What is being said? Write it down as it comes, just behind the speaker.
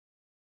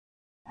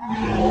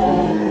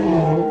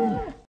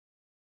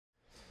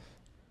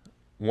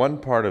One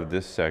part of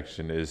this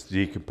section is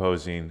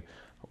decomposing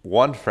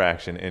one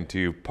fraction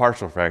into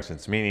partial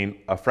fractions, meaning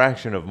a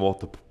fraction of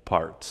multiple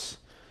parts.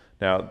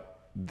 Now,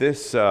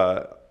 this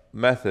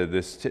method,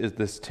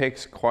 this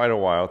takes quite a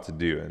while to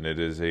do, and it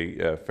is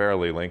a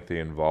fairly lengthy,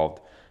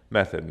 involved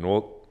method, and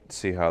we'll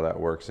see how that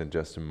works in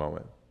just a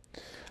moment.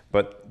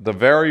 But the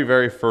very,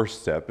 very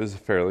first step is a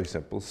fairly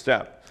simple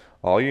step.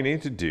 All you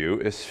need to do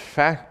is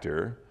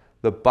factor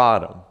the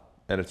bottom.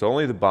 And it's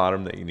only the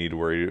bottom that you need to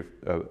worry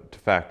to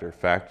factor.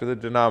 Factor the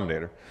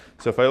denominator.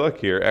 So if I look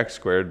here, x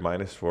squared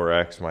minus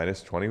 4x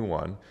minus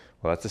 21,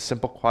 well, that's a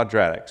simple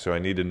quadratic. So I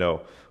need to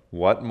know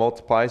what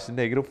multiplies to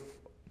negative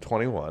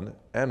 21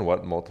 and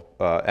what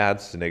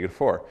adds to negative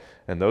 4.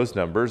 And those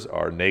numbers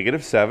are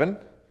negative 7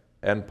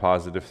 and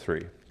positive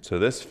 3. So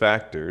this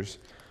factors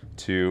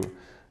to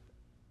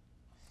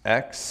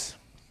x.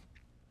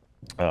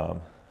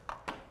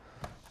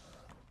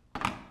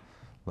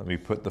 Let me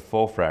put the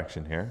full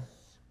fraction here.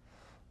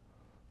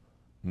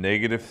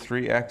 Negative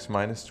 3x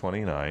minus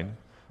 29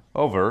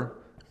 over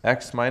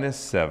x minus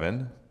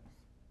 7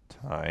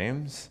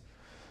 times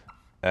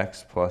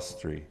x plus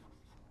 3.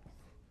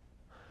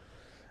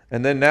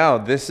 And then now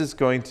this is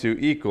going to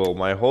equal,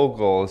 my whole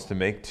goal is to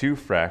make two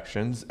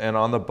fractions, and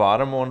on the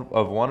bottom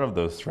of one of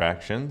those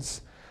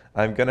fractions,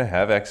 I'm going to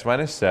have x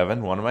minus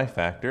 7, one of my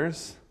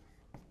factors,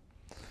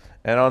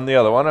 and on the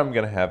other one, I'm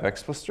going to have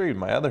x plus 3,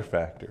 my other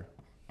factor.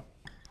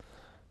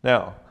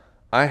 Now,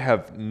 I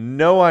have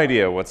no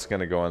idea what's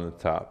going to go on the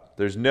top.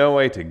 There's no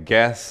way to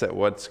guess at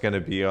what's going to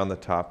be on the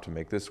top to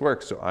make this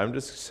work. So I'm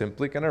just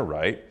simply going to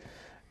write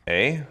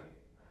A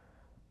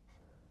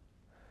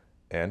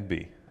and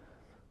B.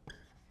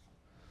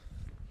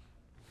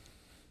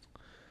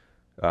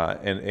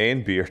 And A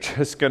and B are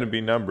just going to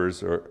be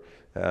numbers,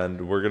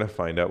 and we're going to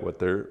find out what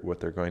they're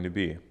going to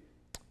be.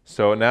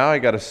 So now I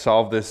got to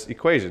solve this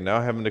equation. Now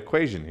I have an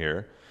equation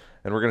here,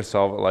 and we're going to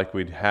solve it like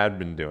we had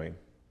been doing.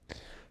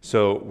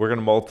 So we're going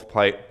to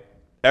multiply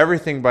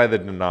everything by the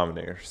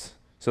denominators.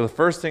 So the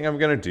first thing I'm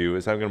going to do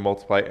is I'm going to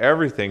multiply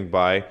everything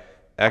by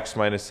x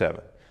minus 7.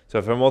 So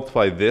if I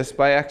multiply this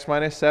by x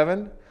minus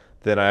 7,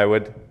 then I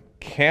would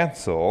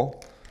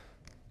cancel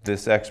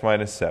this x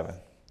minus 7.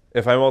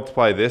 If I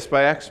multiply this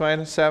by x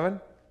minus 7,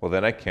 well,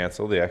 then I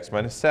cancel the x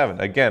minus 7.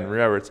 Again,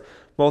 remember, it's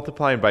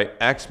multiplying by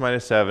x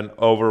minus 7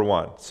 over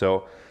 1.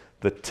 So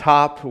the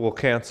top will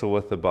cancel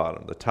with the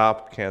bottom. The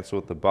top cancel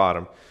with the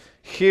bottom.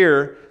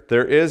 Here,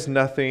 there is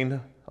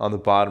nothing on the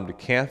bottom to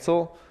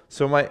cancel,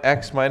 so my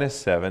x minus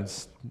 7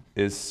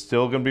 is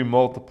still going to be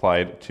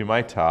multiplied to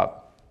my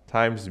top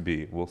times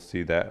b. We'll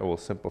see that. We'll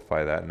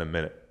simplify that in a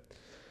minute.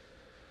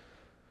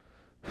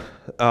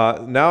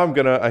 Now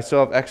I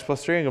still have x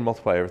plus 3. I'm going to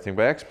multiply everything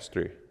by x plus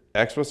 3.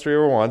 X plus 3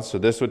 over 1, so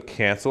this would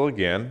cancel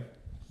again.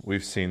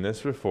 We've seen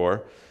this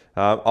before.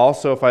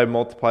 Also, if I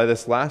multiply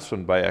this last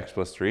one by x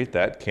plus 3,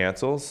 that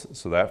cancels,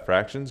 so that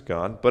fraction's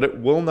gone, but it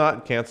will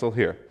not cancel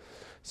here.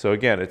 So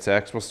again, it's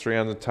x plus 3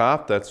 on the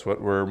top. That's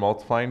what we're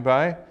multiplying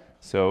by.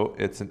 So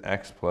it's an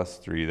x plus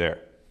 3 there.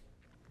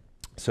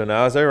 So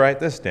now as I write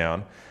this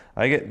down,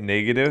 I get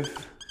negative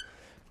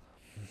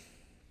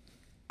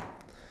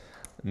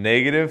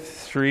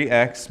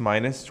 3x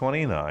minus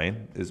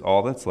 29 is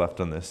all that's left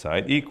on this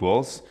side,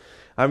 equals,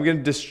 I'm going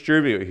to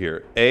distribute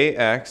here,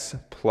 ax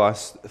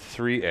plus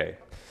 3a.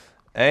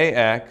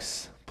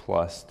 ax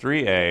plus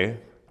 3a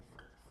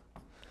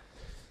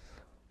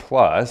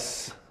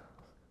plus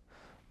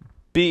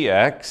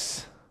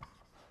bx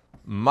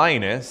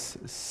minus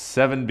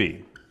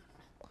 7b.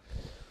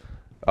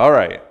 All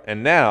right,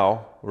 and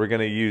now we're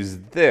going to use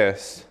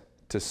this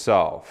to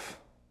solve.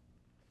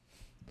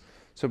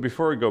 So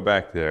before we go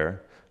back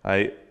there,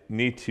 I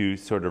need to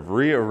sort of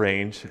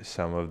rearrange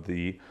some of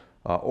the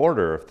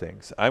order of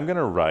things. I'm going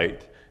to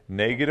write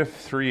negative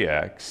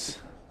 3x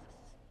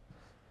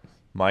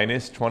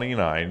minus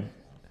 29.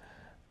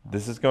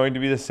 This is going to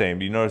be the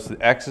same. You notice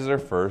the x's are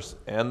first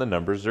and the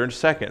numbers are in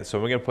second. So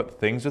we're going to put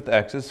things with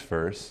x's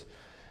first.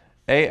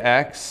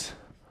 ax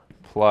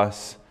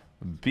plus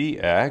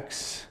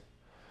bx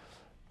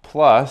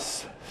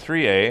plus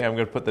 3a. I'm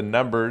going to put the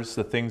numbers,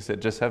 the things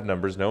that just have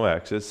numbers, no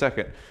x's,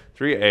 second.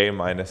 3a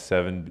minus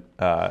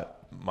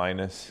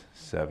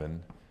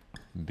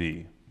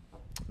 7b.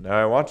 Now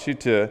I want you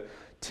to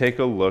take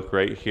a look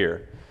right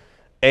here.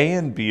 A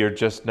and b are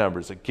just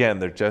numbers. Again,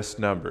 they're just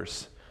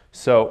numbers.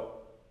 So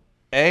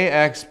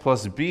ax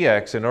plus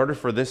bx, in order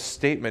for this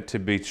statement to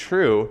be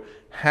true,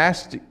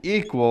 has to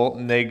equal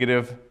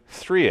negative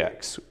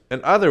 3x. In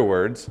other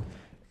words,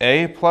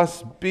 a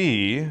plus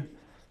b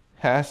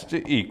has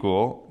to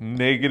equal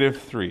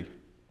negative 3.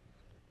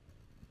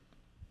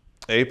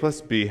 A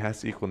plus b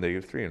has to equal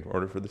negative 3 in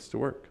order for this to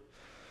work.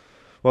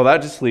 Well,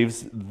 that just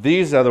leaves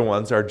these other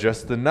ones are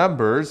just the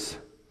numbers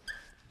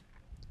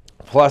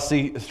plus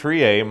the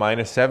 3a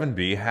minus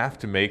 7b have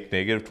to make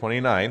negative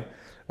 29.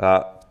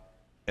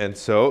 And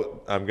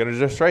so I'm going to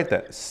just write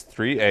that.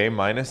 3a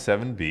minus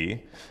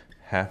 7b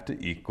have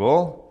to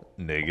equal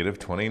negative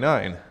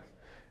 29.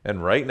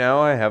 And right now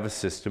I have a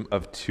system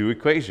of two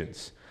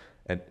equations.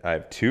 And I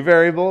have two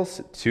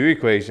variables, two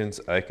equations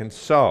I can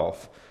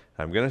solve.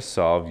 I'm going to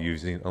solve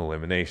using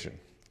elimination.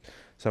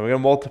 So I'm going to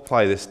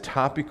multiply this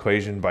top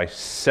equation by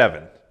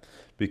 7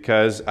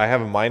 because I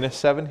have a minus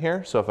 7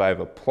 here. So if I have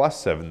a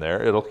plus 7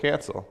 there, it'll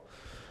cancel.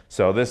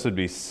 So this would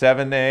be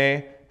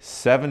 7a,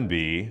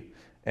 7b,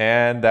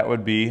 and that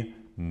would be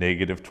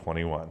negative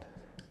 21.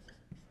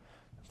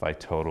 If I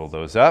total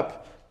those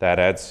up, that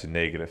adds to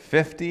negative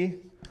 50,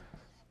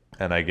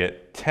 and I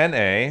get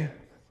 10a,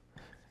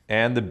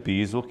 and the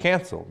b's will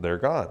cancel. They're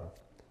gone.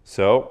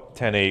 So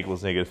 10a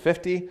equals negative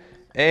 50,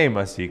 a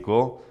must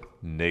equal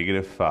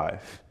negative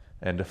 5.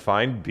 And to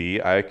find b,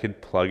 I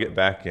could plug it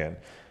back in.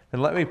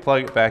 And let me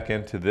plug it back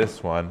into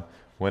this one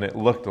when it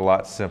looked a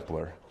lot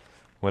simpler.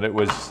 When it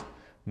was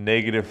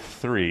negative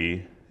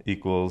 3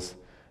 equals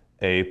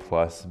a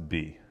plus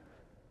b.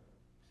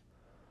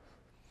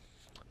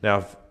 Now,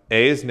 if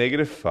a is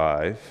negative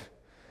 5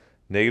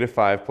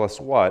 plus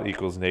what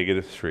equals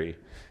negative 3?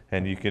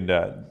 And you can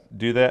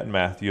do that in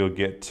math, you'll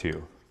get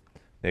 2.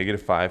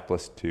 Negative 5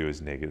 plus 2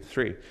 is negative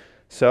 3.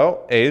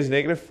 So a is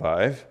negative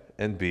 5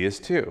 and b is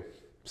 2.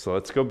 So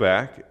let's go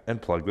back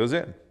and plug those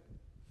in.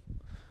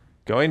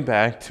 Going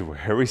back to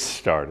where we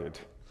started,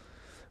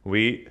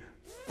 we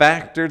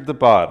factored the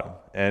bottom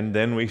and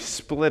then we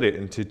split it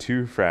into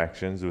two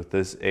fractions with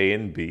this a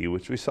and b,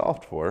 which we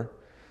solved for.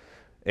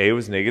 A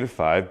was negative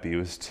 5, b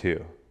was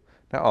 2.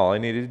 Now all I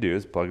needed to do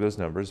is plug those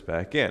numbers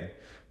back in.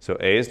 So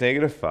a is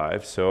negative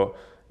 5, so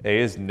a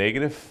is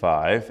negative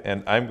 5,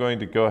 and I'm going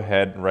to go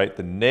ahead and write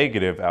the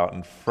negative out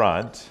in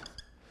front.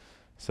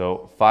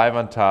 So 5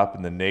 on top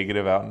and the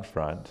negative out in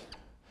front,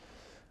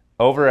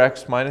 over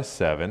x minus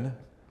 7,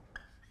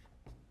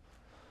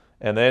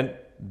 and then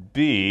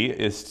b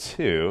is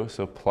 2,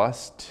 so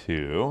plus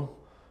 2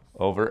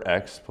 over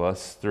x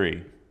plus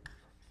 3.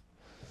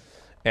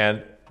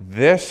 And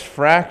this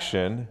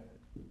fraction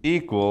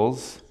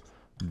equals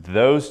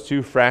those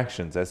two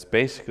fractions. That's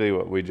basically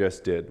what we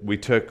just did. We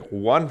took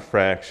one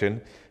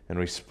fraction and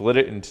we split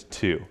it into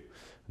two.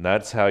 And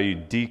that's how you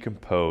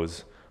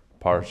decompose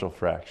partial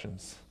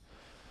fractions.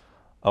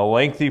 A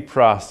lengthy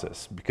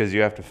process because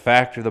you have to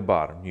factor the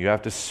bottom. You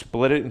have to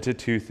split it into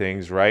two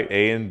things, write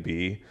a and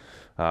b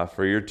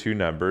for your two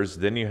numbers.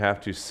 Then you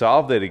have to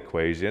solve that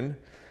equation.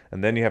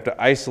 And then you have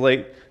to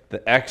isolate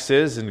the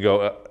x's and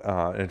go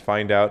and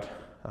find out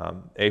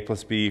a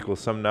plus b equals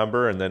some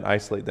number, and then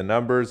isolate the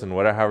numbers and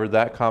however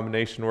that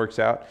combination works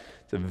out.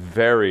 It's a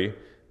very,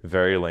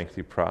 very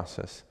lengthy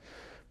process.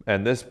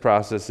 And this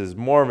process is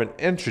more of an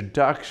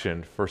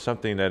introduction for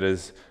something that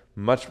is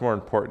much more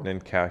important in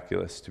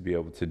calculus to be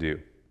able to do.